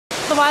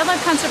The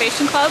Wildlife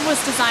Conservation Club was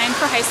designed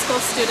for high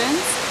school students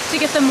to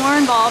get them more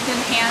involved in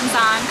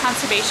hands-on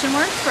conservation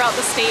work throughout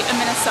the state of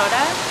Minnesota.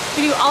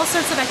 We do all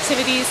sorts of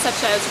activities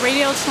such as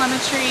radio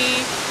telemetry,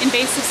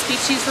 invasive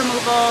species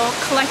removal,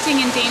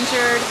 collecting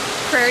endangered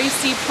prairie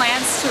seed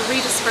plants to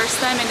redisperse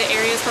them into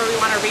areas where we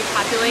want to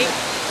repopulate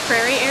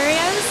prairie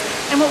areas.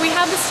 And what we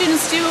have the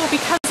students do,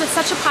 because it's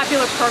such a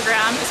popular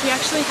program, is we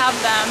actually have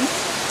them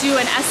do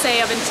an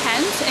essay of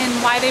intent and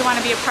why they want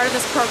to be a part of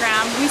this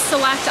program. We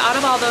select out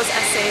of all those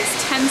essays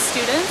 10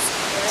 students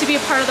to be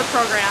a part of the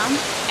program,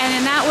 and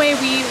in that way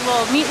we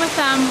will meet with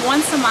them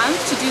once a month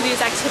to do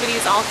these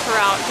activities all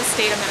throughout the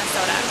state of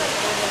Minnesota.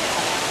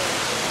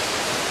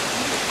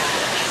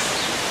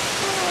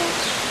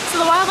 So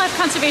the Wildlife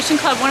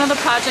Conservation Club, one of the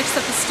projects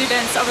that the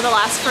students over the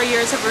last 4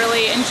 years have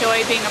really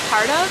enjoyed being a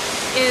part of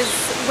is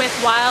with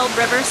Wild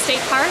River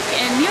State Park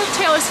near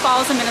Taylor's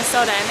Falls in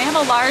Minnesota, and they have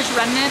a large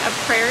remnant of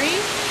prairie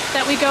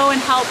that we go and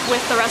help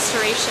with the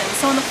restoration.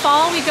 So in the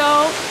fall we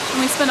go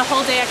and we spend a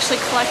whole day actually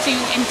collecting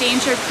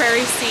endangered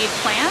prairie seed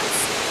plants,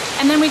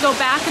 and then we go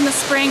back in the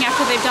spring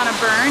after they've done a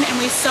burn and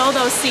we sow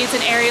those seeds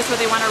in areas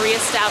where they want to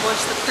reestablish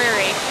the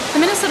prairie.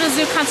 The Minnesota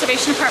Zoo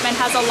Conservation Department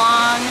has a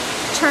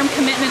long-term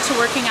commitment to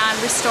working on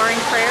restoring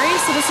prairie,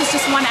 so this is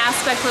just one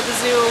aspect where the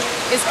zoo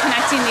is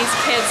connecting these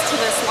kids to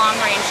this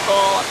long-range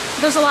goal.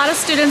 There's a lot of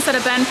students that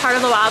have been part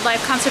of the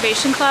Wildlife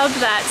Conservation Club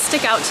that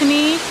stick out to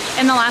me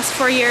in the last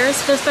 4 years.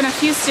 There's been a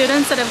few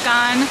students that have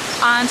gone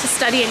on to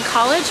study in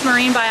college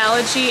marine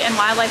biology and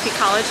wildlife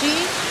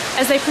ecology.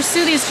 As they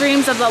pursue these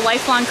dreams of the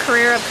lifelong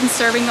career of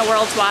conserving the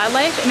world's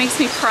wildlife, it makes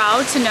me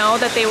proud to know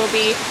that they will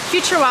be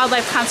future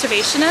wildlife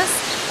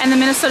conservationists, and the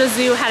Minnesota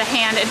Zoo had a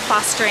hand in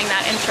fostering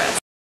that interest.